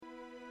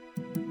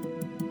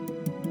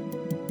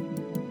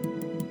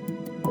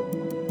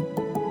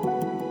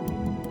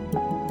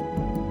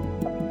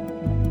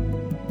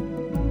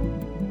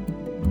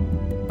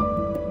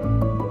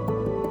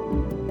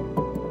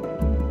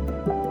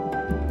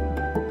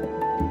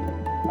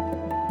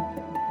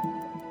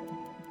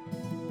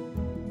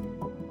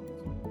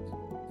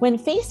When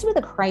faced with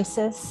a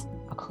crisis,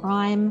 a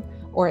crime,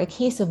 or a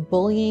case of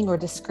bullying or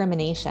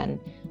discrimination,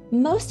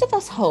 most of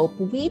us hope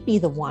we'd be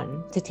the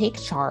one to take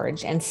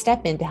charge and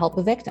step in to help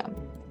a victim.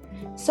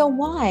 So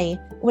why,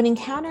 when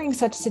encountering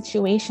such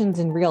situations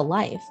in real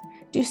life,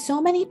 do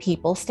so many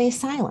people stay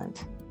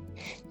silent?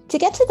 To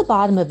get to the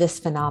bottom of this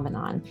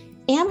phenomenon,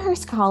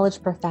 Amherst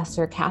College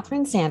professor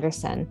Catherine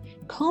Sanderson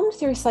combed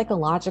through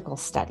psychological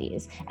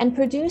studies and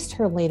produced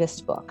her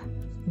latest book,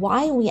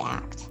 Why We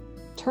Act: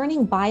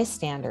 Turning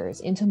Bystanders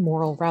into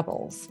Moral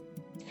Rebels.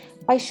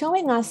 By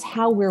showing us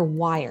how we're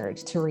wired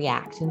to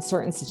react in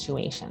certain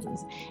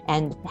situations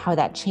and how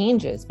that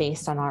changes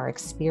based on our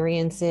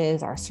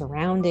experiences, our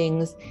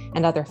surroundings,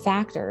 and other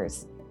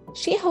factors,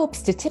 she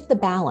hopes to tip the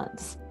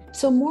balance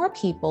so more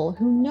people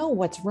who know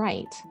what's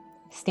right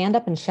stand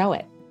up and show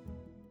it.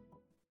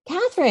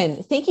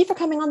 Catherine, thank you for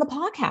coming on the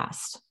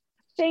podcast.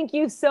 Thank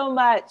you so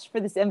much for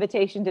this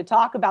invitation to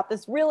talk about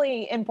this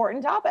really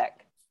important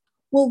topic.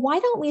 Well, why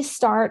don't we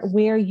start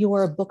where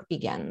your book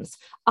begins?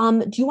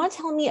 Do you want to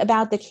tell me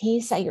about the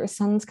case at your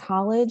son's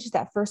college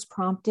that first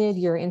prompted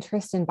your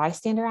interest in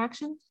bystander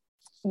action?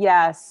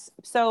 Yes.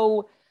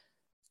 So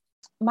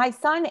my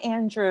son,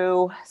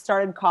 Andrew,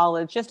 started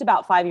college just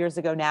about 5 years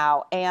ago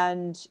now.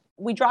 And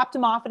we dropped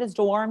him off at his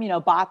dorm,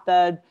 bought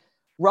the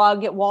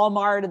rug at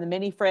Walmart and the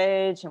mini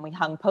fridge, and we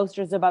hung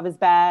posters above his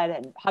bed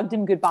and hugged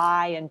him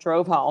goodbye and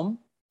drove home.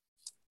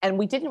 And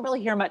we didn't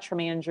really hear much from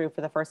Andrew for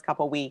the first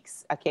couple of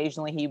weeks.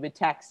 Occasionally he would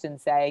text and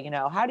say,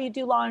 how do you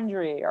do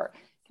laundry? Or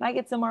can I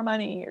get some more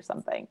money or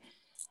something?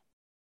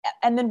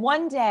 And then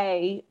one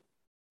day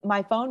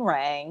my phone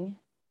rang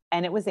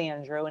and it was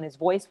Andrew, and his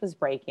voice was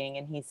breaking.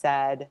 And he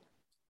said,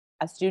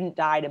 a student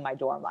died in my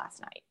dorm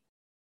last night.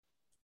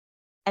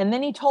 And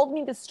then he told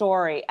me the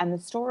story. And the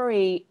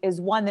story is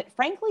one that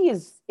frankly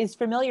is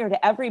familiar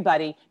to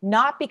everybody,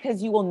 not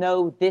because you will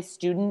know this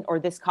student or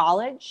this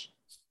college,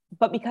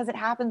 but because it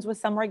happens with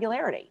some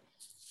regularity.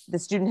 The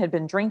student had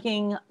been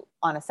drinking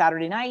on a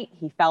Saturday night.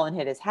 He fell and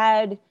hit his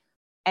head,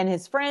 and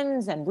his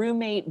friends and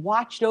roommate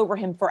watched over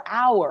him for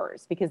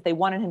hours because they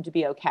wanted him to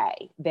be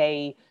okay.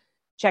 They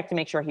checked to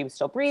make sure he was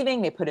still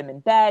breathing. They put him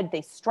in bed.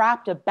 They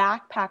strapped a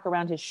backpack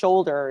around his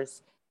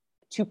shoulders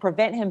to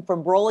prevent him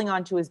from rolling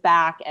onto his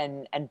back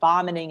and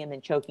vomiting and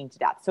then choking to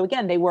death. So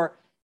again,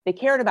 they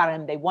cared about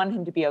him. They wanted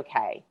him to be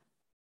okay.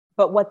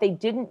 But what they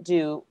didn't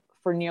do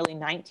for nearly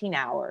 19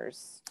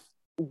 hours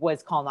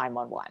was call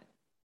 911.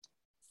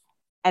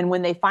 And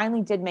when they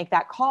finally did make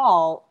that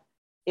call,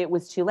 it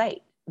was too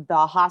late.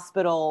 The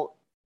hospital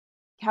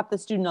kept the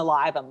student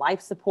alive on life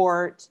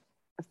support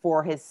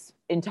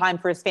in time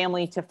for his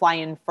family to fly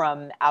in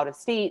from out of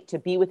state to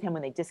be with him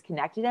when they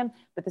disconnected him.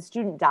 But the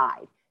student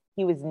died.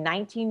 He was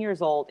 19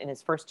 years old in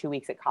his first 2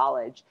 weeks at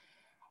college.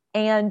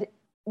 And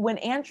when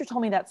Andrew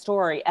told me that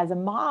story, as a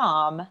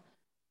mom,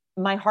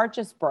 my heart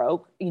just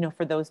broke,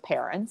 for those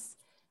parents.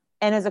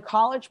 And as a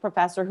college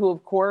professor who,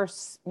 of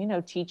course,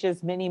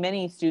 teaches many,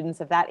 many students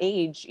of that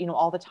age,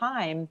 all the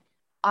time,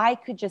 I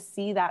could just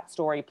see that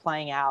story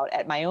playing out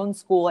at my own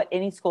school, at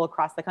any school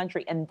across the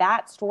country. And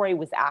that story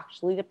was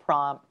actually the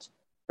prompt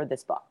for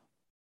this book.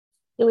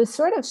 It was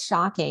sort of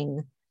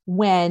shocking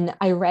when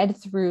I read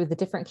through the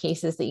different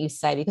cases that you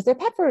cited, because they're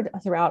peppered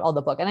throughout all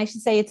the book. And I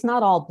should say it's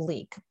not all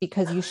bleak,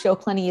 because you show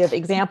plenty of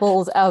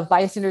examples of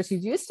bystanders who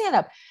do stand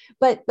up.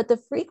 But the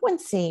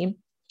frequency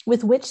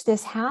with which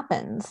this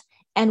happens,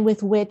 and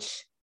with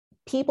which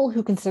people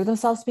who consider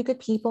themselves to be good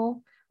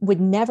people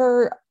would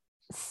never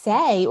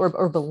say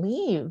or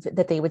believe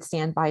that they would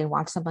stand by and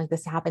watch something like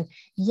this happen,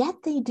 yet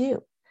they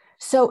do.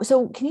 So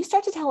can you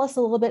start to tell us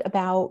a little bit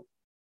about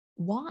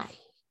why?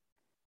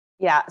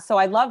 Yeah, so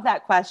I love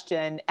that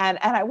question. And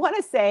I want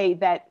to say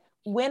that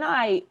when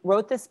I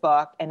wrote this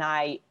book and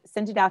I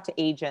sent it out to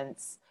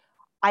agents,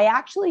 I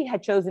actually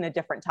had chosen a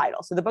different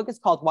title. So the book is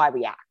called Why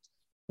We Act.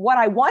 What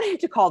I wanted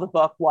to call the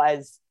book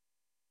was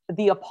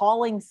The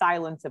Appalling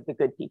Silence of the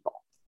Good People.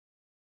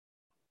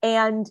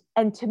 And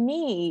to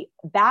me,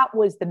 that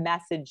was the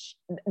message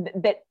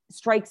that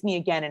strikes me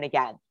again and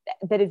again,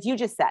 that as you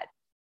just said,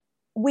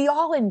 we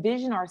all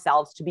envision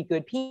ourselves to be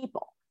good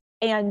people.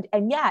 And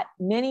yet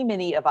many,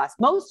 many of us,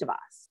 most of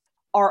us,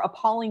 are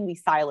appallingly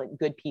silent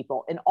good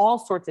people in all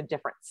sorts of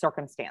different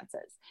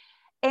circumstances.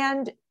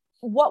 And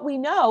what we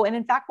know, and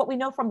in fact, what we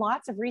know from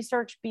lots of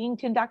research being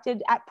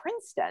conducted at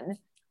Princeton,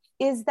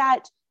 is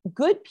that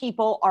good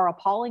people are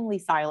appallingly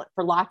silent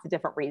for lots of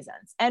different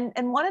reasons. And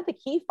one of the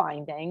key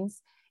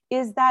findings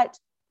is that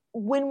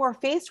when we're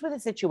faced with a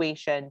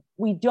situation,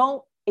 we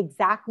don't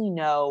exactly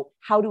know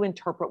how to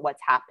interpret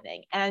what's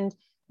happening. And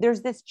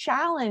there's this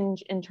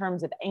challenge in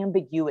terms of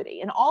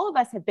ambiguity. And all of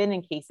us have been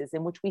in cases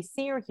in which we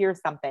see or hear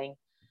something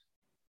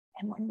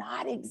and we're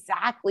not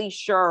exactly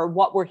sure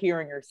what we're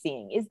hearing or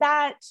seeing. Is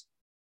that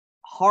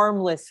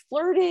harmless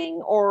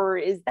flirting, or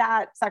is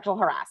that sexual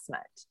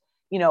harassment,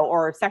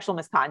 or sexual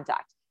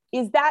misconduct?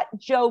 Is that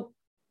joke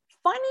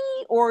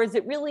funny, or is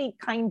it really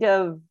kind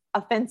of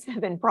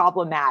offensive and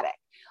problematic?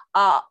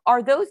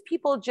 Are those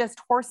people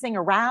just horsing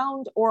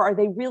around, or are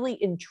they really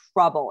in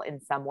trouble in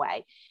some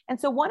way? And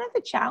so one of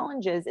the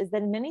challenges is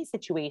that in many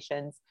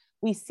situations,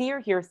 we see or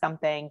hear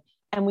something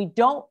and we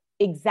don't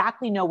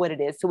exactly know what it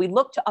is. So we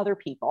look to other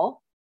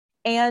people,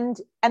 and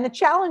the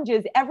challenge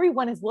is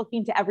everyone is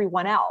looking to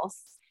everyone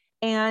else.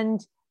 And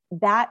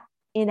that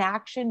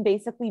inaction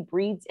basically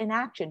breeds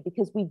inaction,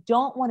 because we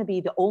don't want to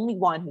be the only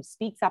one who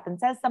speaks up and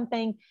says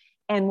something,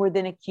 and we're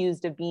then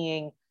accused of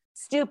being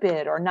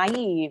stupid or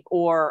naive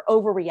or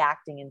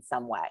overreacting in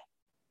some way.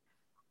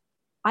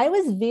 I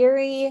was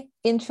very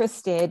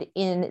interested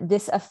in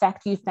this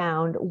effect you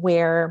found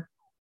where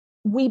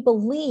we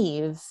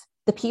believe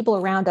the people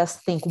around us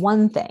think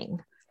one thing,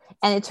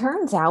 and it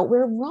turns out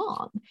we're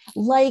wrong.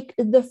 Like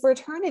the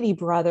fraternity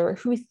brother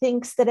who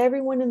thinks that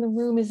everyone in the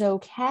room is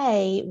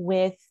okay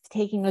with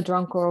taking a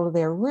drunk girl to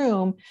their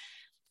room.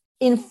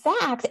 In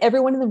fact,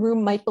 everyone in the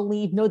room might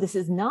believe, no, this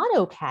is not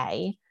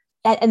okay.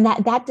 And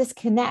that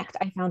disconnect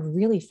I found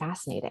really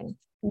fascinating.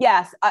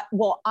 Yes.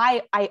 Well,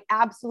 I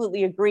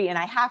absolutely agree. And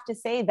I have to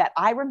say that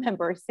I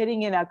remember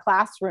sitting in a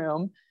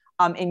classroom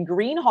in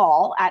Green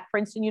Hall at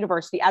Princeton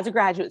University as a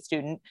graduate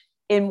student,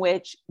 in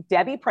which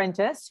Debbie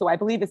Prentice, who I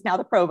believe is now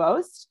the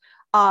provost,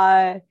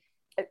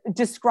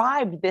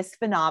 described this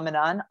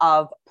phenomenon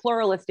of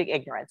pluralistic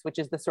ignorance, which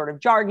is the sort of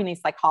jargony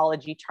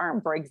psychology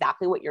term for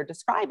exactly what you're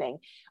describing,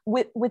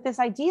 with this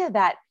idea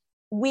that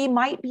we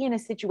might be in a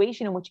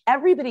situation in which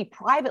everybody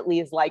privately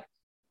is like,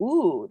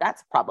 ooh,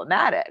 that's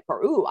problematic,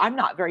 or ooh, I'm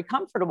not very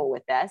comfortable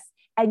with this.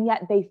 And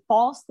yet they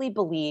falsely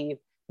believe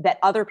that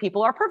other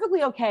people are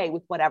perfectly okay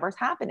with whatever's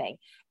happening.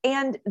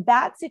 And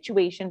that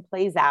situation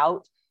plays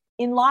out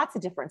in lots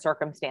of different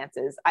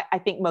circumstances. I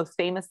think most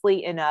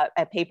famously in a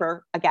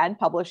paper, again,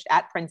 published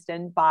at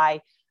Princeton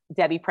by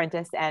Debbie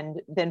Prentice,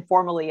 and then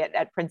formerly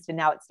at Princeton,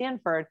 now at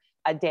Stanford,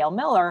 Dale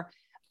Miller.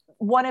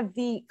 One of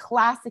the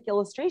classic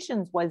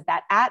illustrations was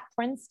that at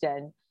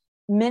Princeton,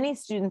 many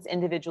students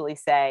individually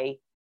say,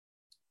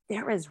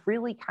 there is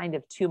really kind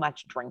of too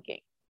much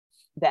drinking,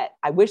 that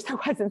I wish there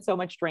wasn't so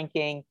much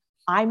drinking.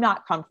 I'm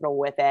not comfortable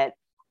with it.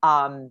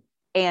 And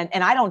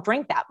I don't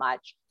drink that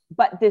much.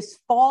 But this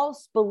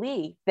false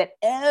belief that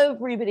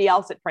everybody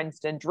else at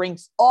Princeton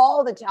drinks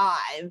all the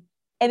time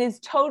and is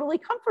totally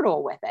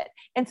comfortable with it.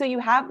 And so you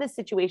have this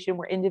situation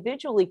where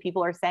individually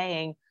people are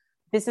saying,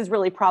 this is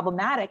really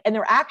problematic, and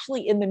they're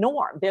actually in the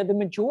norm. They're the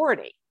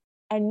majority.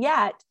 And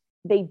yet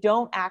they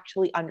don't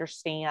actually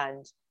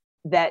understand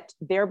that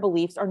their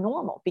beliefs are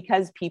normal,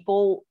 because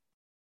people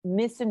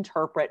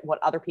misinterpret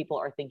what other people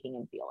are thinking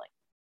and feeling.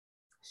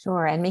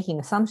 Sure. And making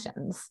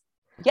assumptions.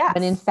 Yes.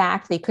 But in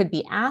fact, they could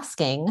be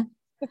asking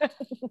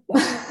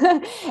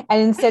and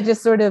instead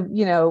just sort of,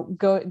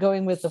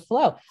 going with the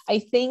flow. I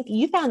think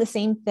you found the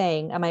same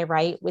thing, am I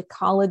right, with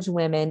college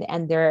women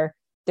and their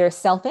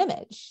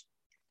self-image?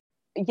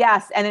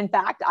 Yes. And in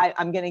fact,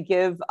 I'm going to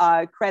give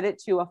credit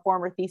to a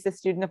former thesis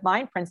student of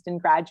mine, Princeton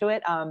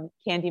graduate,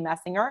 Candy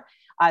Messinger.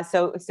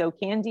 So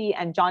Candy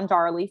and John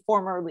Darley,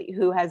 formerly,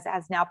 who has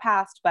now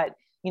passed, but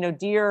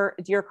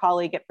dear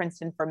colleague at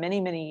Princeton for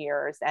many, many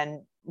years,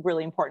 and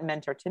really important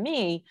mentor to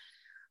me.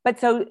 But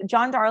so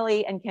John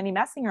Darley and Candy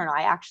Messinger and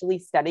I actually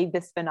studied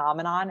this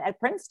phenomenon at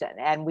Princeton,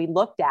 and we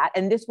looked at,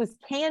 and this was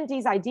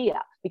Candy's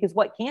idea, because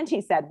what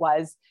Candy said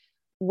was,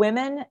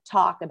 women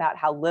talk about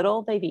how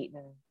little they've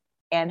eaten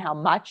and how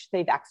much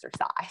they've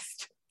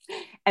exercised,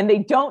 and they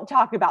don't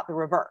talk about the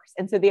reverse.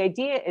 And so the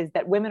idea is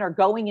that women are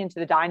going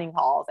into the dining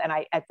halls, and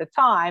at the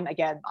time,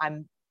 again,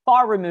 I'm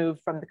far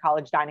removed from the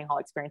college dining hall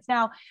experience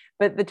now,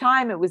 but at the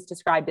time it was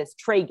described as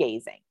tray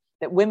gazing,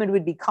 that women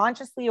would be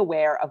consciously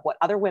aware of what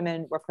other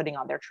women were putting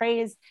on their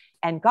trays.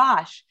 And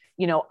gosh,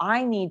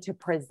 I need to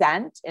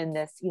present in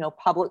this,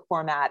 public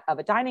format of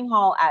a dining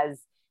hall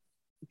as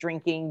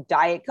drinking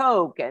Diet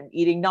Coke and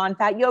eating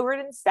non-fat yogurt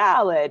and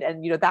salad.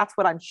 And, that's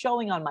what I'm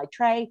showing on my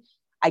tray.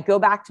 I go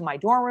back to my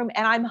dorm room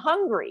and I'm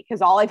hungry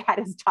because all I've had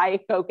is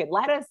Diet Coke and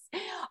lettuce.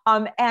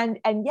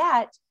 And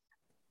yet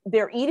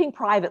they're eating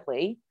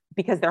privately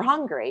because they're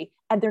hungry,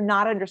 and they're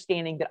not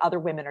understanding that other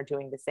women are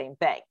doing the same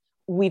thing.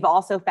 We've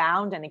also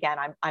found, and again,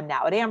 I'm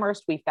now at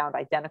Amherst, we found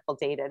identical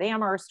data at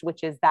Amherst,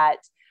 which is that,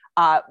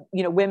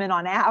 women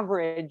on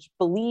average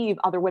believe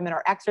other women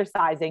are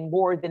exercising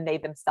more than they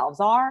themselves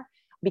are,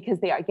 because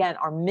they, again,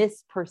 are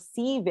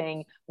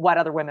misperceiving what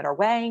other women are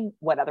weighing,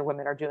 what other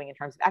women are doing in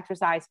terms of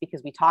exercise,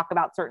 because we talk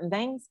about certain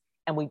things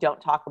and we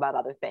don't talk about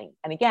other things.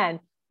 And again,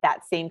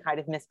 that same kind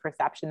of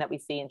misperception that we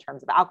see in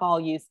terms of alcohol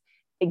use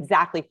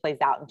exactly plays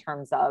out in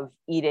terms of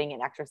eating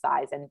and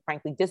exercise, and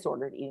frankly,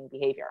 disordered eating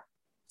behavior.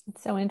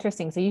 It's so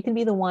interesting. So you can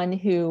be the one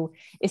who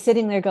is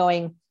sitting there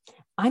going,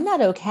 I'm not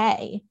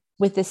okay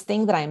with this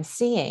thing that I'm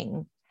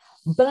seeing,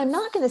 but I'm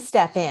not going to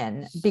step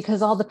in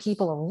because all the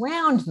people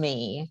around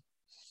me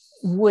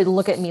would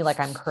look at me like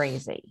I'm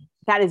crazy.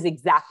 That is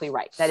exactly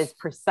right. That is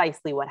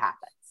precisely what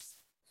happens.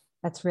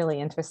 That's really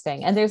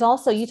interesting. And there's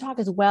also, you talk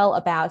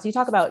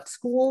about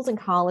schools and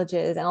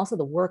colleges and also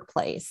the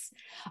workplace.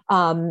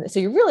 So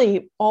you're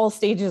really all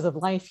stages of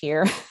life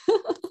here.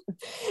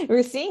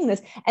 We're seeing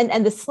this,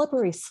 and the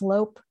slippery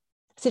slope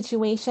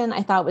situation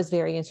I thought was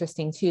very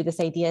interesting too. This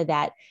idea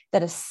that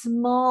a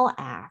small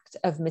act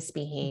of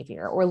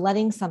misbehavior or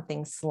letting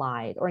something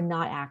slide or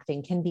not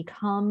acting can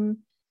become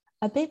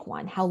a big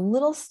one, how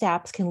little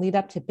steps can lead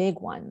up to big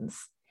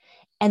ones,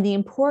 and the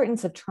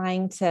importance of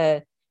trying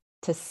to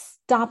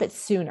stop it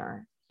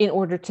sooner in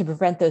order to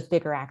prevent those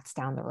bigger acts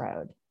down the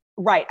road.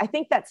 Right. I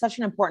think that's such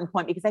an important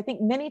point, because I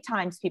think many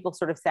times people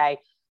sort of say,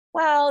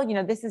 well,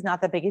 this is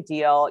not that big a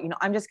deal.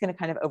 I'm just going to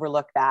kind of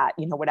overlook that,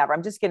 whatever.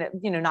 I'm just going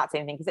to, not say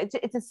anything because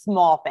it's a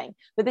small thing.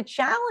 But the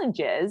challenge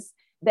is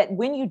that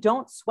when you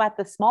don't sweat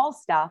the small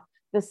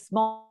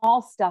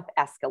stuff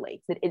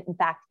escalates. It in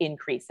fact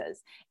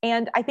increases.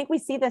 And I think we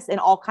see this in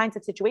all kinds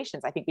of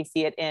situations. I think we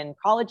see it in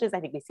colleges. I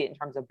think we see it in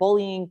terms of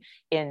bullying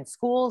in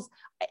schools.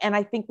 And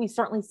I think we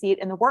certainly see it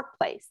in the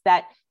workplace,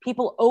 that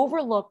people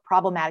overlook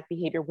problematic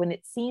behavior when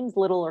it seems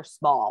little or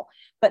small.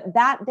 But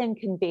that then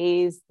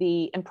conveys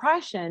the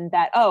impression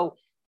that, oh,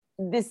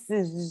 this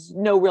is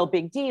no real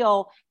big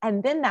deal.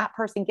 And then that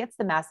person gets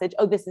the message,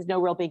 oh, this is no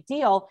real big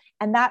deal.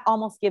 And that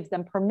almost gives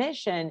them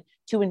permission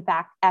to, in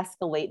fact,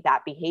 escalate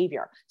that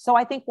behavior. So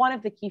I think one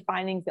of the key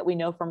findings that we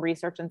know from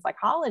research in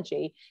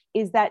psychology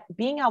is that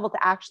being able to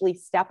actually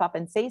step up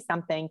and say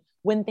something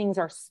when things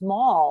are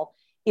small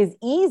is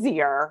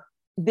easier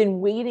than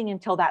waiting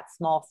until that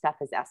small stuff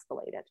is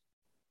escalated.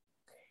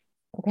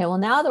 Okay, well,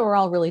 now that we're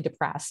all really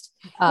depressed,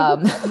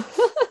 sorry,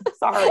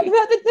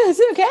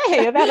 it's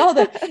okay, about all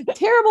the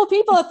terrible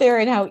people out there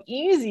and how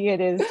easy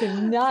it is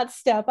to not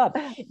step up.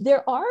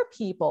 There are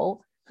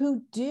people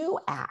who do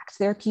act.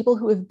 There are people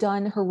who have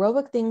done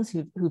heroic things,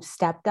 who've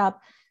stepped up,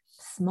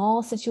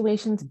 small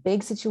situations,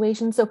 big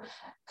situations. So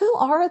who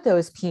are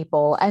those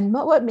people, and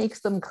what makes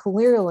them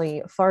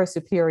clearly far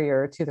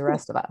superior to the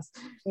rest of us?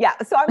 Yeah,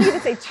 so I'm going to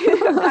say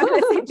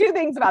two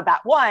things about that.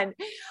 One,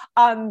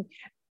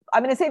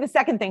 I'm going to say the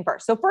second thing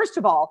first. So first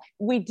of all,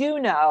 we do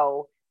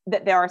know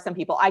that there are some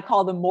people, I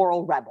call them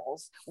moral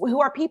rebels, who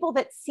are people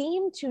that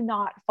seem to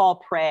not fall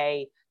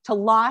prey to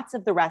lots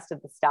of the rest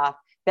of the stuff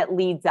that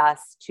leads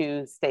us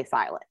to stay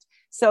silent.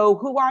 So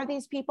who are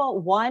these people?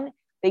 One,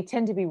 they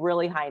tend to be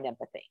really high in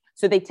empathy.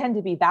 So they tend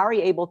to be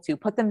very able to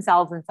put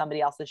themselves in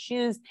somebody else's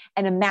shoes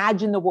and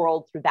imagine the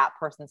world through that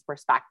person's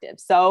perspective.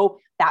 So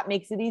that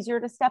makes it easier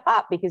to step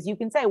up, because you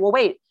can say, well,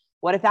 wait,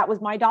 what if that was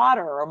my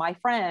daughter or my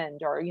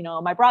friend or,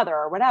 my brother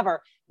or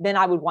whatever? Then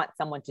I would want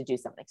someone to do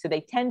something. So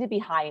they tend to be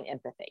high in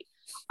empathy.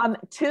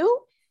 Two,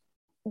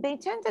 they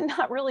tend to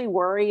not really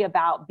worry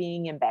about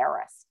being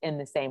embarrassed in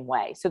the same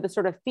way. So the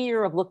sort of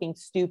fear of looking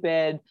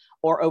stupid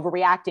or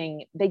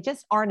overreacting, they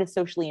just aren't as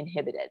socially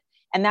inhibited.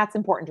 And that's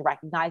important to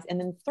recognize.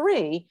 And then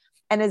three,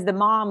 and as the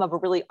mom of a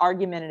really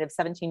argumentative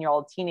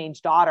 17-year-old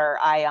teenage daughter,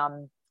 I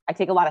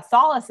take a lot of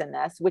solace in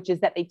this, which is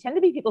that they tend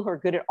to be people who are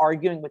good at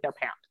arguing with their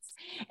parents.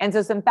 And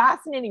so some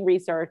fascinating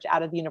research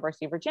out of the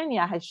University of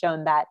Virginia has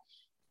shown that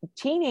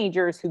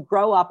teenagers who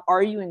grow up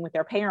arguing with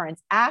their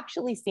parents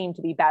actually seem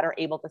to be better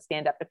able to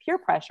stand up to peer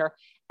pressure.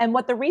 And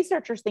what the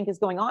researchers think is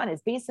going on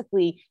is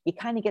basically you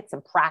kind of get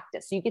some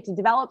practice. So you get to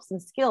develop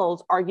some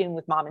skills arguing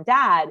with mom and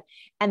dad.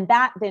 And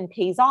that then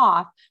pays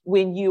off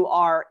when you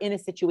are in a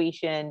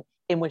situation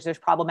in which there's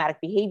problematic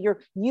behavior.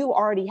 You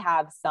already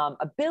have some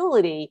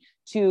ability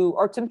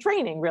or some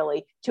training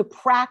really, to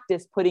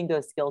practice putting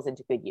those skills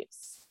into good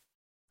use.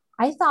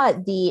 I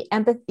thought the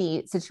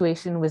empathy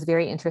situation was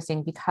very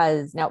interesting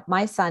because now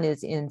my son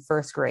is in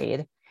first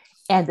grade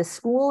and the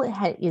school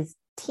is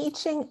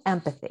teaching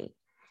empathy.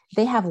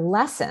 They have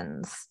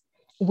lessons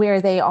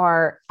where they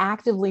are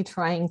actively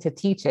trying to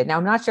teach it. Now,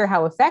 I'm not sure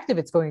how effective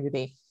it's going to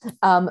be,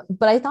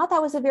 but I thought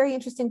that was a very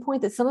interesting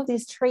point, that some of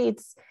these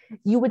traits,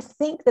 you would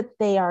think that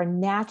they are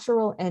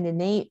natural and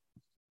innate,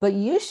 but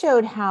you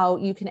showed how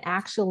you can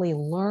actually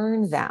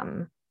learn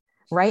them,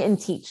 right? And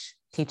teach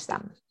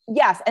them.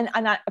 Yes. And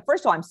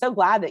first of all, I'm so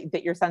glad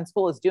that your son's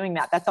school is doing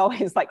that. That's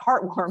always like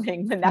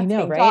heartwarming when that's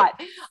being right?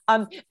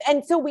 taught.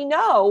 And so we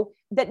know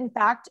that in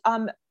fact,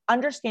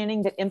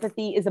 understanding that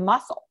empathy is a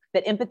muscle,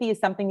 that empathy is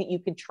something that you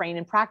can train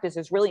and practice.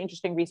 There's really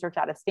interesting research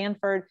out of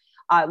Stanford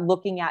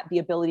looking at the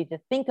ability to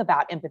think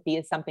about empathy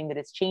as something that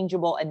is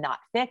changeable and not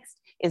fixed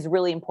is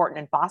really important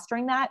in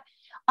fostering that.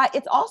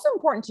 It's also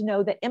important to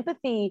know that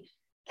empathy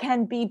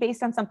can be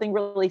based on something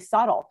really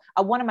subtle.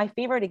 One of my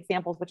favorite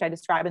examples, which I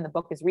describe in the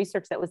book, is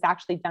research that was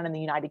actually done in the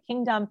United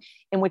Kingdom,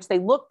 in which they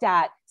looked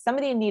at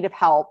somebody in need of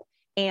help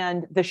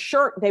and the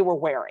shirt they were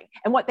wearing.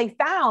 And what they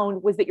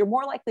found was that you're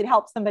more likely to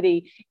help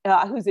somebody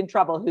who's in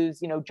trouble,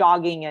 who's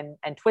jogging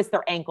and twist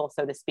their ankle,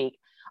 so to speak,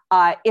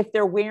 if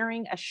they're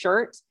wearing a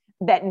shirt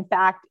that in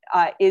fact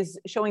is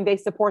showing they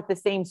support the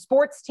same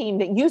sports team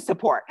that you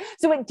support.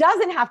 So it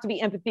doesn't have to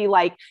be empathy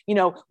like,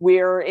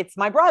 where it's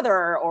my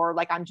brother or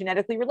like I'm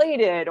genetically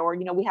related or,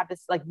 we have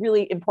this like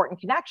really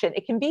important connection.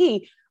 It can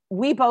be,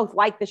 we both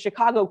like the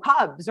Chicago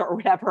Cubs or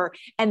whatever,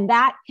 and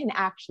that can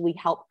actually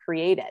help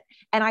create it.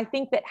 And I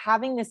think that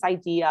having this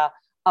idea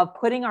of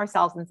putting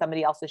ourselves in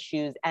somebody else's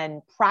shoes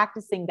and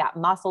practicing that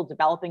muscle,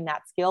 developing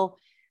that skill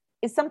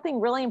is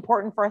something really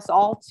important for us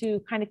all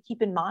to kind of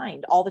keep in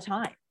mind all the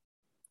time.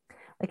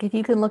 Like if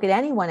you can look at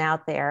anyone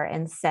out there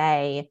and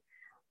say,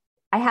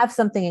 I have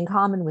something in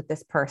common with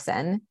this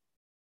person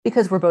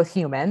because we're both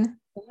human,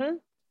 mm-hmm.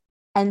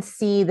 and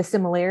see the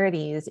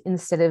similarities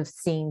instead of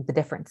seeing the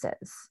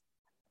differences.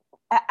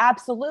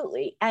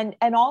 Absolutely. And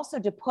also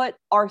to put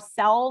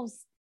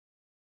ourselves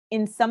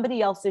in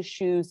somebody else's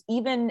shoes,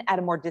 even at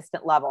a more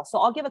distant level. So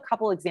I'll give a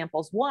couple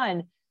examples.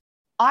 One,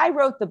 I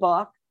wrote the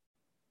book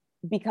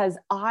because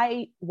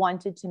I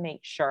wanted to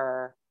make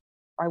sure,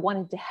 or I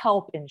wanted to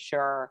help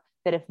ensure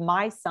that if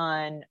my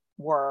son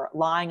were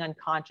lying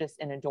unconscious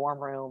in a dorm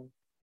room,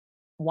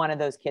 one of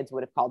those kids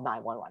would have called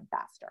 911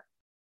 faster.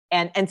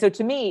 And so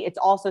to me, it's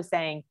also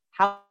saying,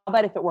 how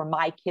about if it were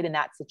my kid in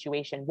that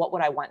situation, what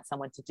would I want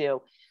someone to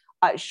do?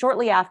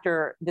 Shortly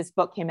after this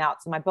book came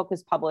out, so my book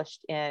was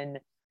published in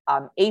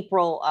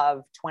April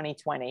of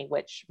 2020,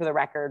 which for the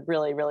record,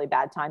 really, really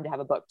bad time to have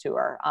a book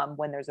tour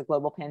when there's a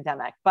global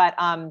pandemic. But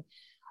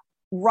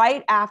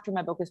right after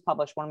my book was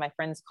published, one of my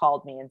friends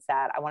called me and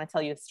said, I want to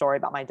tell you a story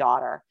about my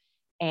daughter.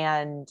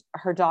 And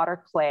her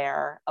daughter,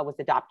 Claire, was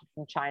adopted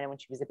from China when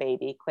she was a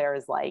baby. Claire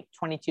is like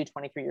 22,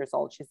 23 years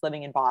old. She's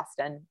living in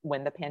Boston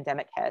when the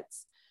pandemic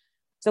hits.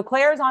 So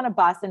Claire is on a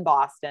bus in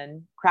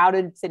Boston,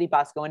 crowded city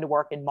bus going to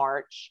work in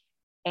March.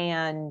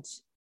 And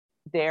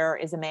there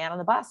is a man on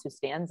the bus who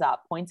stands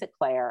up, points at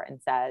Claire and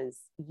says,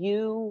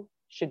 you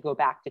should go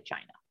back to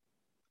China.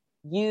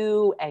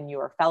 You and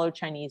your fellow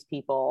Chinese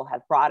people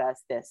have brought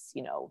us this,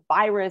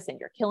 virus, and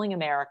you're killing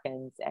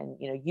Americans, and,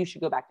 you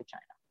should go back to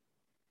China.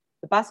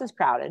 The bus is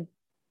crowded.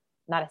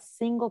 Not a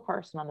single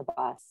person on the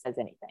bus says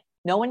anything.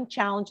 No one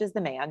challenges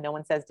the man. No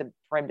one says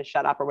for him to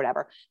shut up or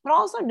whatever, but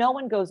also no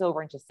one goes over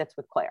and just sits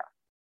with Claire.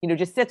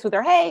 Just sits with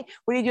her. Hey,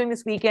 what are you doing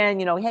this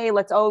weekend? Hey,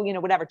 let's,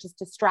 whatever, just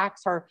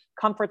distracts her,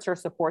 comforts her,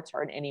 supports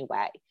her in any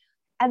way.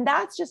 And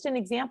that's just an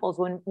example.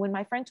 When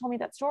my friend told me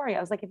that story,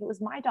 I was like, if it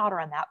was my daughter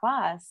on that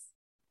bus,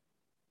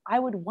 I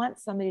would want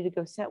somebody to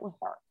go sit with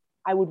her.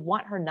 I would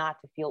want her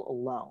not to feel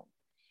alone.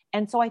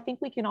 And so I think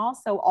we can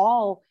also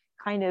all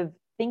kind of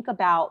think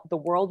about the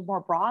world more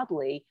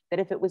broadly, that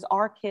if it was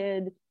our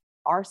kid,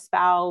 our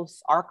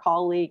spouse, our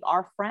colleague,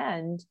 our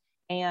friend,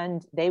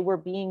 and they were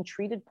being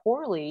treated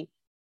poorly,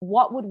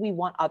 what would we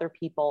want other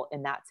people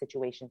in that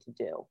situation to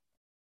do?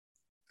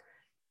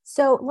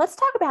 So let's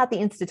talk about the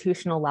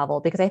institutional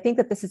level, because I think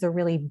that this is a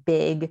really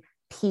big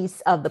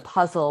piece of the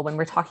puzzle when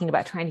we're talking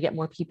about trying to get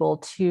more people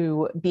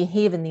to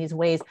behave in these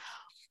ways.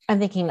 I'm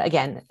thinking,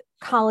 again,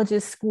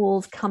 colleges,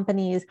 schools,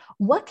 companies,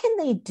 what can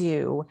they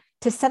do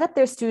to set up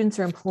their students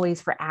or employees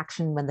for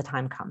action when the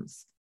time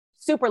comes?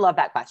 Super love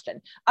that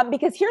question.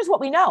 Because here's what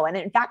we know. And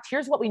in fact,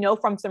 here's what we know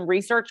from some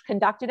research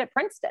conducted at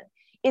Princeton,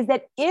 is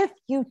that if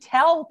you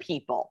tell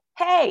people,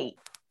 hey,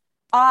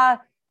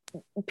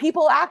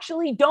 people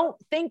actually don't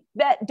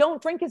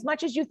drink as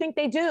much as you think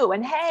they do.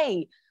 And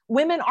hey,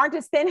 women aren't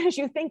as thin as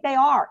you think they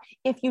are.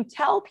 If you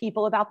tell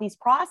people about these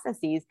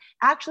processes,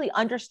 actually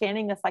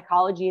understanding the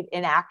psychology of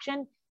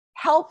inaction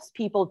helps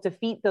people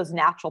defeat those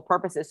natural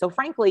purposes. So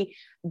frankly,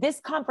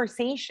 this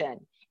conversation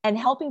and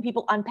helping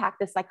people unpack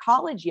the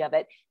psychology of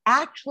it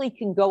actually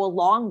can go a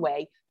long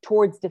way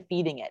towards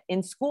defeating it.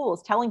 In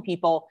schools, telling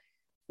people,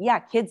 yeah,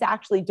 kids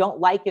actually don't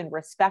like and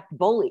respect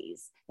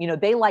bullies.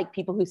 They like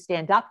people who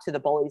stand up to the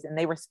bullies and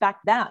they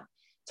respect them.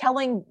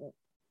 Telling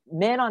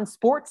men on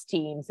sports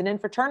teams and in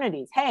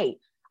fraternities, hey,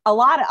 a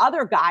lot of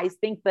other guys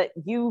think that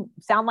you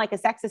sound like a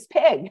sexist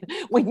pig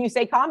when you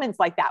say comments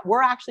like that.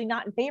 We're actually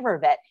not in favor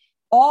of it.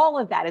 All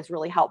of that is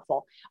really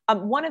helpful.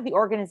 One of the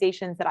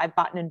organizations that I've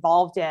gotten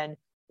involved in,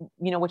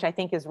 which I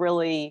think is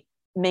really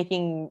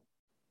making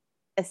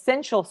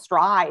essential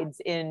strides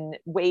in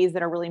ways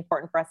that are really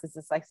important for us as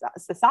a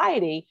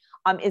society,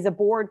 is a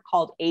board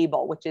called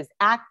ABLE, which is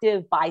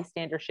Active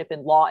Bystandership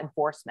in Law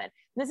Enforcement.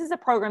 This is a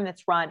program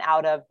that's run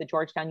out of the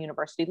Georgetown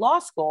University Law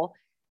School.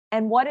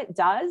 And what it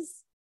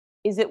does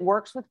is it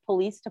works with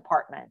police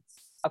departments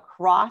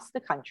across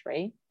the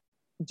country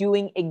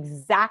doing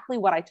exactly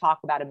what I talk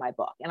about in my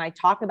book. And I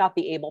talk about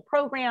the ABLE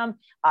program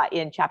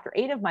in chapter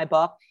 8 of my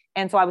book.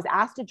 And so I was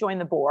asked to join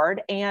the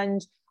board,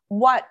 and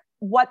what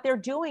they're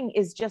doing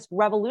is just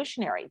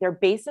revolutionary. They're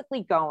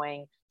basically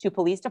going to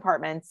police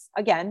departments,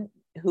 again,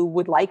 who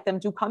would like them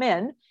to come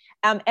in,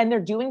 and they're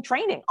doing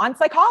training on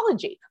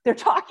psychology. They're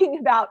talking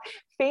about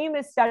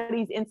famous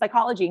studies in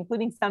psychology,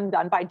 including some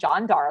done by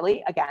John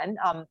Darley, again,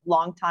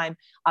 longtime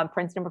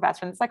Princeton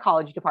professor in the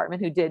psychology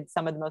department who did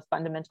some of the most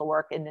fundamental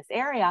work in this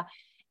area.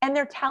 And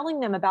they're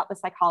telling them about the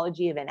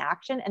psychology of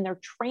inaction, and they're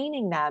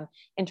training them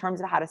in terms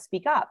of how to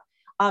speak up.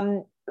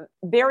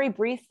 Very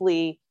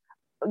briefly,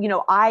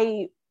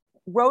 I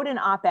wrote an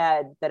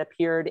op-ed that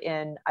appeared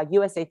in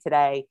USA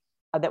Today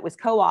that was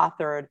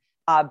co-authored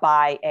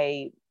by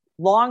a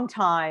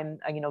longtime,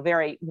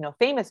 very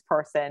famous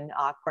person,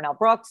 Cornell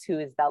Brooks, who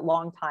is the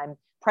longtime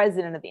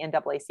president of the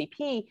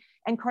NAACP.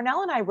 And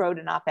Cornell and I wrote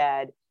an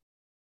op-ed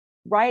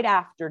right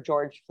after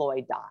George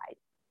Floyd died.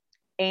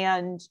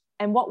 And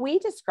what we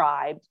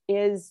described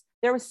is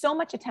there was so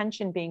much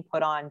attention being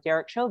put on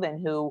Derek Chauvin,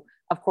 who,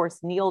 of course,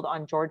 kneeled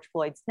on George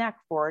Floyd's neck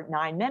for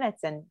 9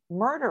 minutes and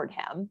murdered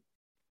him.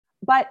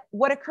 But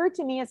what occurred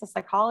to me as a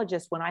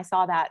psychologist when I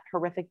saw that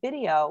horrific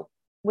video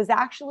was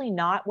actually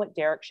not what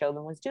Derek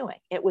Chauvin was doing.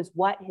 It was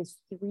what his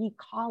 3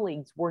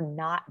 colleagues were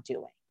not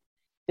doing.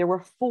 There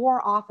were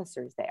 4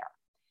 officers there.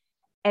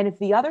 And if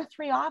the other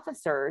 3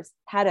 officers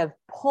had have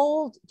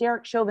pulled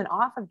Derek Chauvin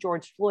off of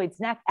George Floyd's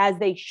neck, as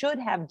they should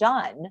have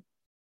done,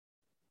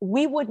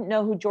 we wouldn't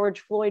know who George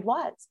Floyd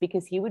was,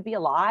 because he would be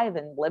alive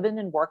and living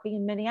and working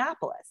in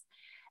Minneapolis.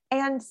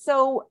 And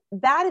so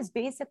that is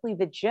basically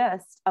the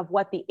gist of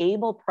what the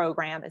ABLE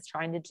program is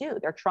trying to do.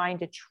 They're trying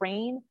to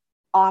train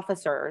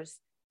officers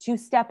to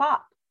step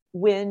up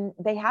when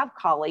they have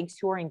colleagues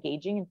who are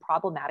engaging in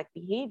problematic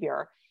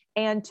behavior.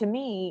 And to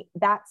me,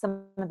 that's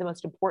some of the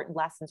most important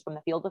lessons from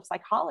the field of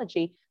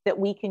psychology that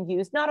we can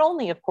use, not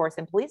only, of course,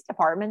 in police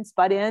departments,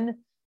 but in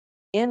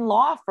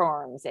law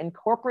firms, in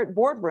corporate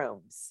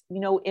boardrooms,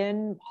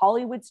 in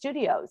Hollywood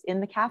studios,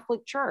 in the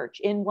Catholic Church,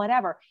 in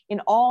whatever, in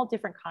all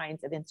different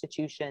kinds of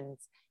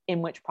institutions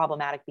in which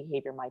problematic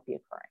behavior might be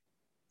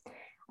occurring.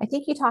 I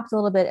think you talked a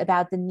little bit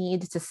about the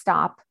need to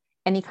stop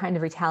any kind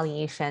of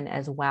retaliation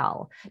as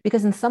well,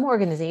 because in some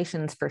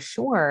organizations, for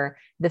sure,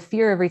 the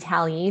fear of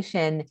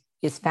retaliation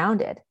is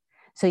founded.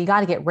 So you got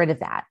to get rid of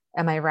that.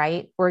 Am I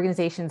right?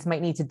 Organizations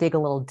might need to dig a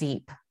little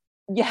deep.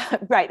 Yeah,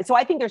 right. So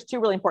I think there's 2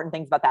 really important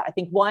things about that. I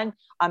think one,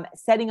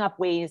 setting up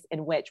ways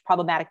in which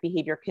problematic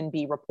behavior can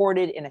be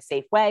reported in a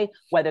safe way,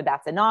 whether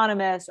that's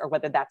anonymous or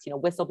whether that's,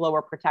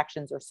 whistleblower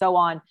protections or so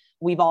on.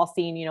 We've all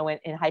seen,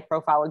 in high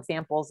profile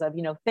examples of,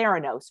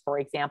 Theranos, for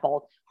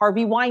example,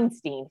 Harvey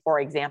Weinstein, for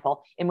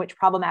example, in which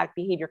problematic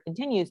behavior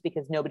continues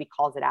because nobody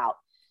calls it out.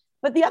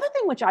 But the other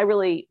thing which I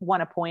really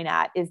want to point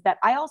at is that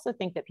I also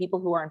think that people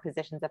who are in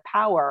positions of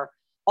power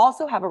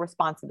also have a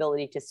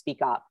responsibility to speak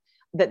up.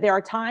 That there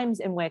are times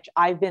in which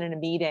I've been in a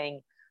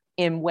meeting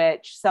in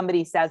which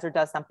somebody says or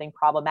does something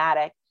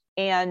problematic,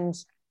 and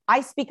I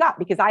speak up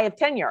because I have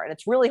tenure, and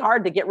it's really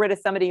hard to get rid of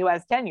somebody who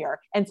has tenure.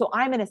 And so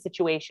I'm in a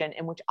situation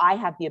in which I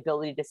have the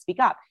ability to speak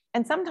up.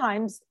 And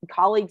sometimes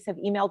colleagues have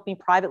emailed me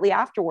privately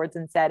afterwards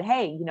and said,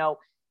 hey,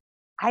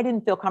 I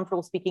didn't feel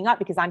comfortable speaking up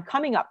because I'm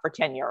coming up for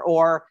tenure,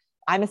 or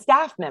I'm a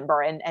staff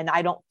member and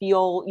I don't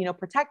feel,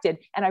 protected.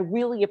 And I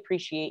really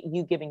appreciate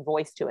you giving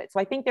voice to it. So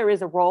I think there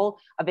is a role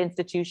of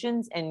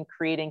institutions in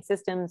creating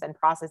systems and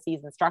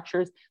processes and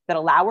structures that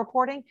allow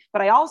reporting.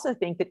 But I also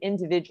think that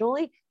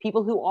individually,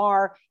 people who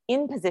are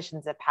in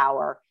positions of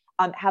power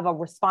have a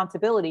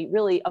responsibility,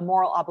 really a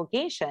moral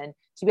obligation,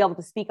 to be able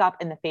to speak up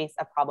in the face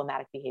of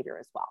problematic behavior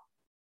as well.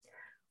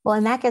 Well,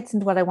 and that gets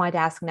into what I wanted to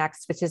ask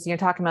next, which is, you're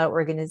talking about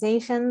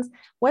organizations.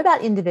 What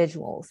about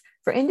individuals?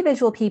 For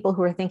individual people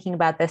who are thinking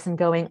about this and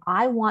going,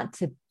 I want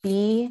to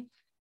be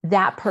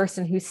that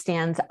person who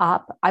stands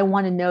up. I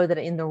want to know that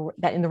in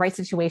the right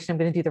situation, I'm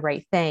going to do the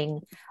right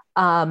thing.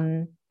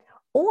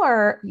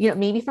 Or,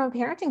 maybe from a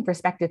parenting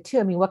perspective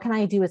too. I mean, what can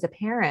I do as a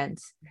parent,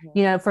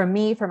 for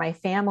me, for my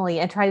family,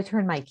 and try to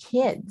turn my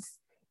kids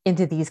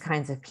into these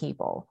kinds of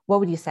people? What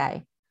would you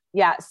say?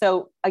 Yeah.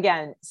 So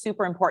again,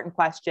 super important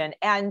question.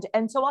 And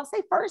so I'll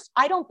say first,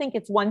 I don't think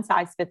it's one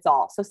size fits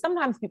all. So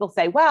sometimes people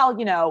say, well,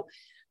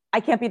 I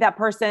can't be that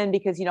person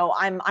because,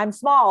 I'm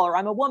small, or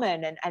I'm a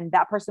woman, and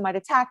that person might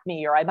attack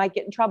me, or I might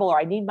get in trouble, or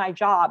I need my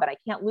job and I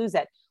can't lose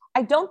it.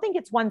 I don't think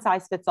it's one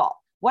size fits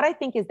all. What I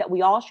think is that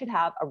we all should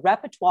have a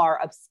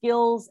repertoire of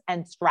skills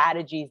and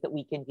strategies that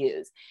we can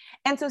use.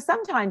 And so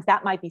sometimes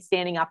that might be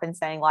standing up and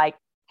saying like,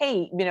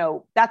 hey,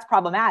 that's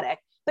problematic.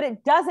 But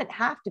it doesn't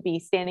have to be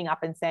standing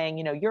up and saying,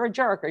 you're a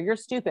jerk, or you're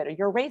stupid, or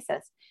you're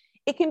racist.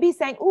 It can be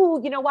saying, oh,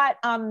 you know what?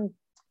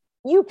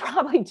 You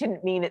probably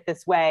didn't mean it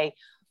this way.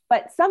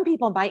 But some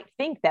people might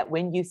think that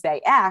when you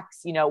say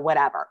X,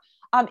 whatever.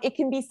 It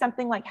can be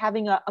something like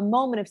having a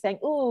moment of saying,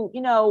 oh,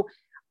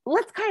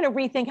 let's kind of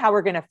rethink how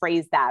we're going to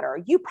phrase that. Or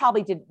you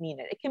probably didn't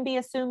mean it. It can be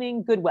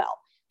assuming goodwill.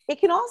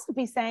 It can also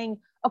be saying,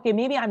 okay,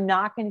 maybe I'm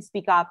not going to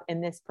speak up in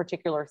this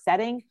particular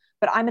setting,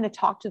 but I'm going to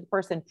talk to the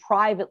person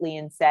privately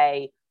and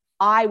say,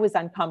 I was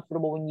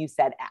uncomfortable when you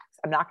said X.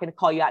 I'm not going to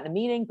call you out in a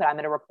meeting, but I'm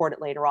going to report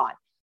it later on.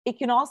 It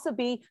can also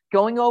be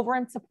going over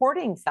and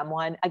supporting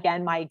someone.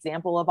 Again, my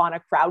example of on a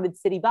crowded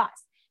city bus.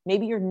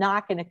 Maybe you're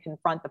not going to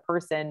confront the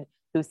person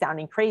who's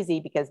sounding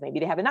crazy because maybe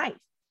they have a knife,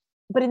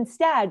 but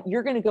instead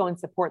you're going to go and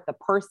support the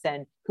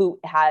person who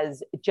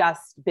has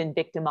just been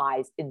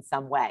victimized in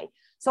some way.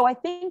 So I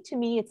think, to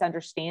me, it's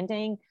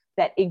understanding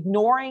that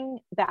ignoring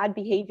bad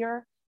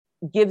behavior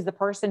gives the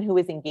person who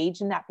is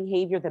engaged in that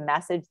behavior the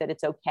message that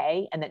it's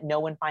okay and that no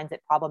one finds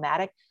it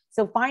problematic.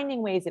 So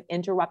finding ways of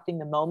interrupting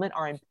the moment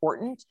are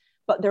important,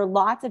 but there are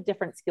lots of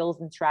different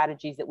skills and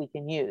strategies that we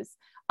can use.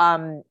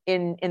 In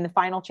the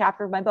final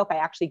chapter of my book, I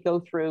actually go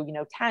through,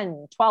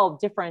 10, 12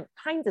 different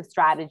kinds of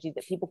strategies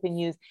that people can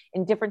use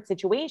in different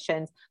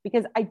situations,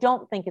 because I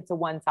don't think it's a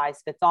one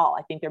size fits all.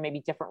 I think there may be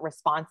different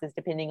responses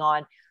depending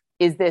on,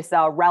 is this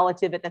a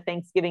relative at the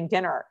Thanksgiving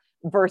dinner?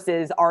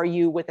 Versus, are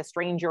you with a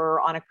stranger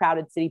on a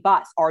crowded city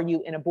bus? Are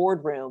you in a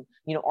boardroom?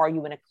 Are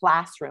you in a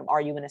classroom?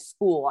 Are you in a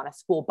school, on a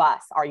school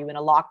bus? Are you in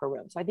a locker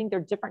room? So I think there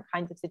are different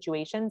kinds of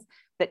situations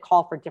that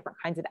call for different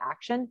kinds of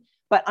action,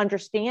 but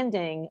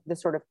understanding the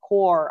sort of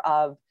core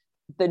of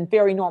the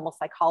very normal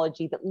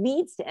psychology that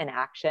leads to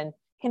inaction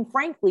can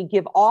frankly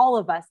give all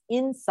of us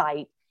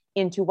insight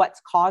into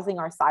what's causing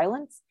our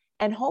silence.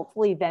 And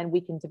hopefully then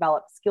we can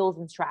develop skills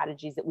and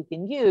strategies that we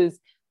can use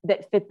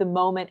that fit the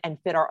moment and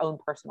fit our own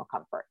personal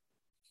comfort.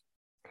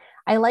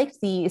 I liked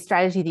the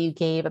strategy that you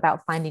gave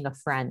about finding a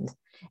friend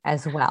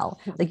as well.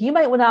 Like, you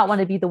might not want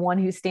to be the one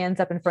who stands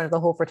up in front of the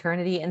whole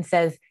fraternity and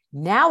says,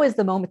 now is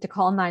the moment to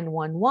call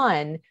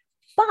 911,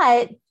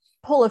 but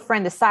pull a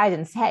friend aside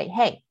and say,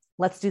 hey,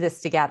 let's do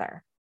this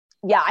together.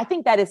 Yeah, I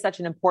think that is such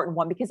an important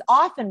one, because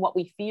often what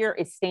we fear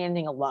is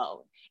standing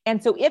alone.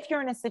 And so if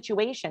you're in a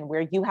situation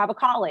where you have a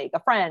colleague,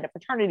 a friend, a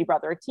fraternity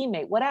brother, a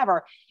teammate,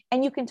 whatever,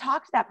 and you can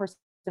talk to that person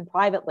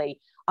privately,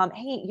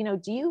 hey,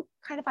 do you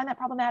kind of find that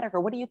problematic, or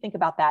what do you think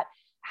about that?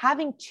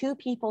 Having two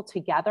people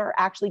together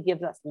actually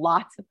gives us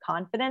lots of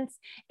confidence.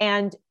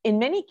 And in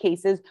many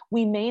cases,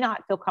 we may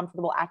not feel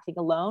comfortable acting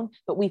alone,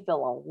 but we feel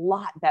a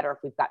lot better if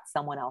we've got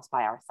someone else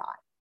by our side.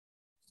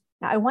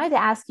 Now, I wanted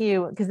to ask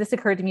you, because this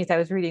occurred to me as I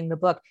was reading the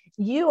book,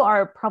 you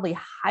are probably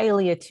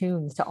highly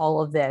attuned to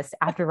all of this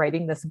after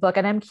writing this book.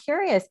 And I'm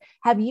curious,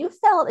 have you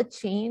felt a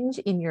change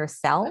in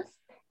yourself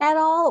at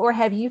all? Or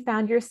have you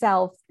found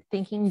yourself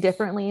thinking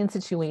differently in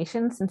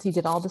situations since you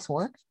did all this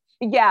work?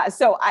 Yeah.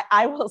 So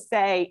I will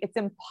say it's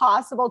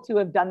impossible to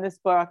have done this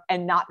book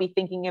and not be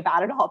thinking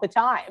about it all the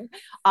time.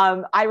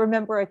 I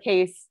remember a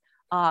case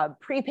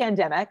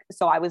pre-pandemic.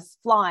 So I was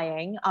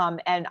flying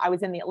and I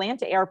was in the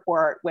Atlanta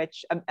airport,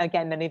 which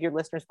again, many of your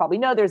listeners probably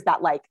know, there's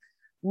that like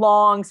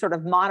long sort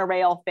of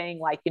monorail thing,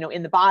 like,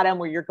 in the bottom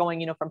where you're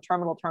going, from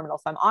terminal to terminal.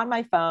 So I'm on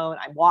my phone,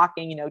 I'm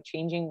walking,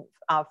 changing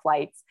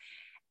flights.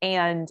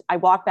 And I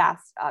walk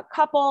past a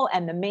couple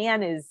and the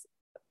man is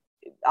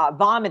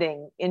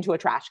vomiting into a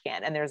trash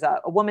can. And there's a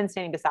woman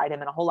standing beside him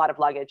and a whole lot of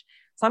luggage.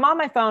 So I'm on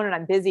my phone and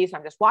I'm busy. So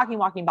I'm just walking.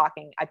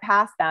 I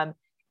pass them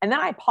and then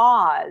I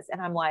pause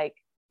and I'm like,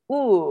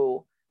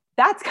 ooh,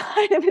 that's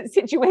kind of a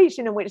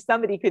situation in which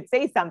somebody could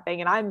say something.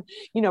 And I'm,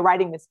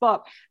 writing this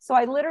book. So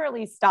I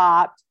literally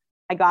stopped.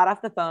 I got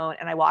off the phone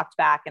and I walked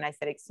back and I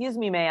said, excuse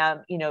me,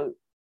 ma'am, do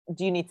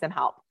you need some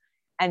help?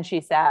 And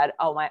she said,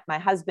 oh, my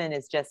husband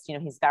is just,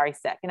 he's very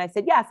sick. And I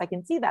said, yes, I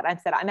can see that. I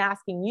said, I'm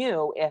asking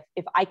you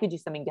if I could do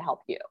something to help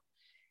you.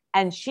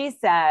 And she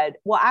said,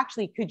 well,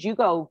 actually, could you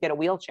go get a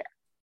wheelchair?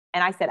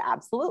 And I said,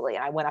 absolutely.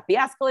 And I went up the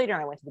escalator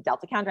and I went to the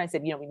Delta counter. And I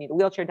said, we need a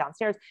wheelchair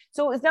downstairs.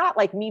 So it was not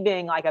like me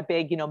being like a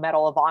big,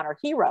 Medal of Honor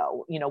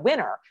hero,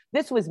 winner.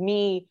 This was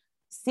me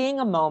seeing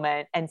a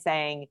moment and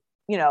saying,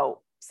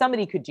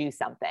 somebody could do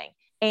something.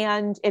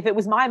 And if it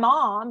was my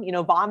mom,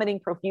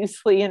 vomiting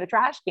profusely in a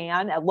trash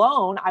can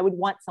alone, I would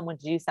want someone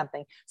to do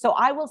something. So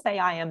I will say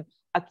I am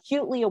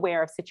acutely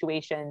aware of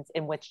situations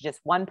in which just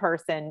one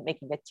person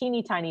making a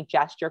teeny tiny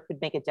gesture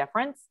could make a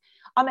difference.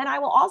 And I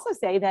will also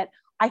say that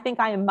I think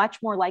I am much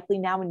more likely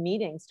now in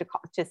meetings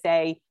to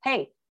say,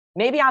 hey,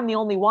 maybe I'm the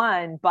only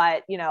one,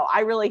 but I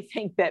really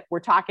think that we're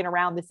talking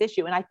around this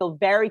issue. And I feel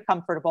very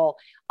comfortable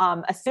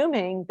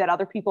assuming that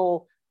other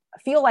people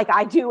feel like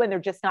I do, and they're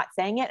just not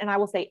saying it. And I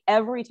will say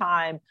every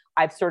time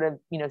I've sort of,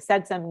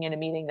 said something in a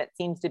meeting that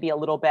seems to be a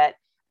little bit,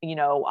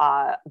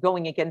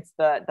 going against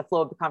the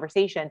flow of the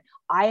conversation,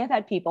 I have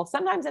had people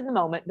sometimes in the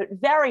moment, but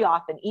very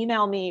often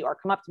email me or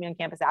come up to me on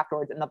campus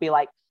afterwards. And they'll be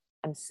like,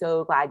 I'm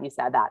so glad you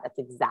said that. That's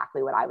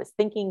exactly what I was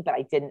thinking, but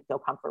I didn't feel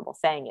comfortable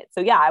saying it. So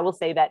yeah, I will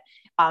say that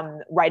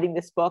writing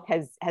this book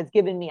has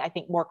given me, I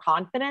think, more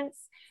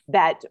confidence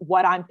that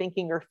what I'm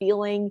thinking or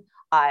feeling,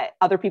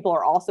 other people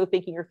are also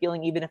thinking or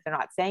feeling, even if they're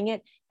not saying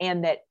it,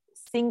 and that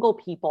single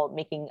people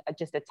making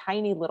just a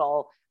tiny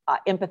little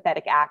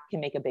empathetic act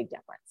can make a big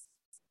difference.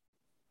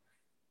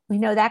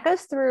 That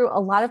goes through a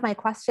lot of my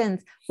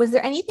questions. Was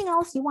there anything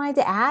else you wanted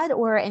to add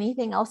or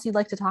anything else you'd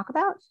like to talk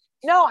about?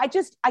 No, I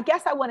guess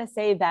I want to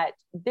say that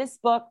this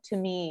book to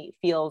me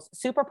feels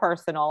super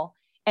personal,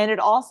 and it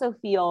also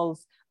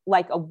feels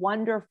like a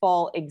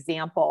wonderful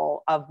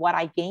example of what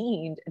I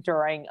gained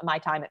during my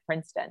time at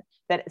Princeton,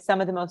 that some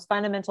of the most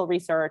fundamental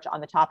research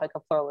on the topic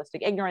of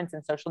pluralistic ignorance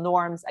and social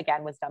norms,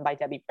 again, was done by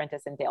Debbie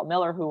Prentice and Dale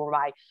Miller, who were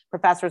my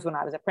professors when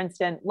I was at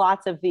Princeton.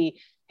 Lots of the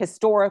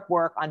historic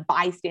work on the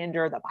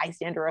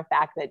bystander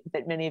effect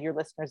that many of your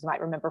listeners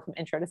might remember from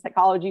Intro to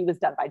Psychology was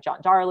done by John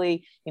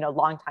Darley,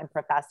 longtime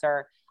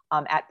professor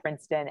at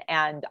Princeton.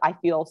 And I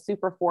feel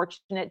super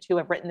fortunate to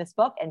have written this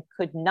book, and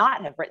could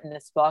not have written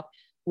this book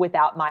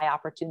without my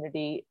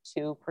opportunity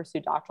to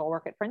pursue doctoral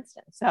work at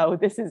Princeton. So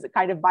this is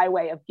kind of my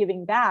way of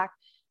giving back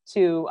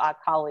to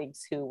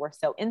colleagues who were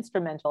so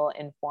instrumental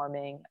in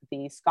forming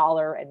the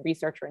scholar and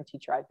researcher and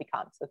teacher I've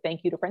become. So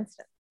thank you to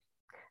Princeton.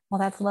 Well,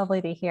 that's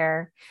lovely to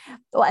hear.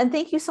 Well, and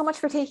thank you so much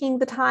for taking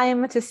the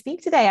time to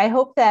speak today. I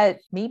hope that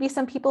maybe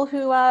some people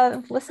who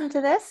listen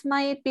to this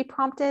might be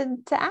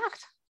prompted to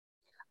act.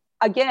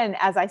 Again,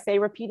 as I say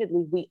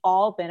repeatedly, we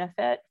all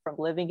benefit from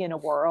living in a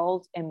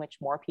world in which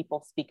more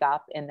people speak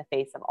up in the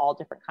face of all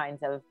different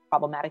kinds of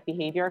problematic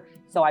behavior.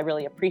 So I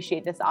really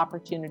appreciate this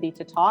opportunity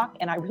to talk,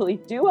 and I really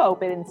do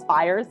hope it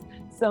inspires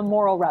some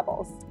moral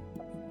rebels.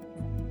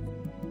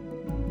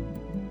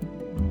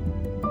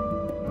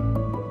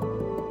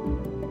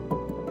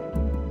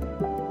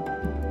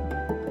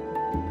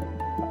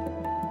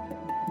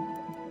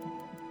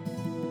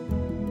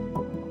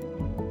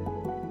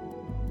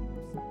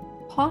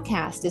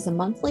 Pawcast is a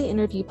monthly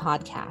interview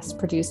podcast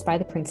produced by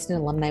the Princeton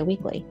Alumni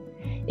Weekly.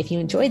 If you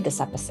enjoyed this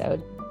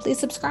episode, please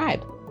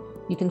subscribe.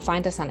 You can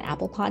find us on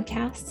Apple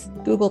Podcasts,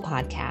 Google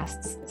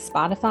Podcasts,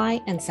 Spotify,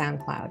 and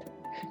SoundCloud.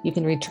 You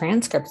can read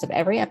transcripts of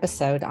every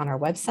episode on our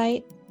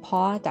website,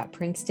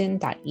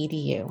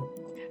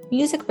 paw.princeton.edu.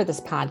 Music for this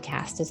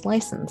podcast is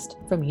licensed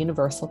from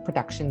Universal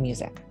Production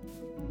Music.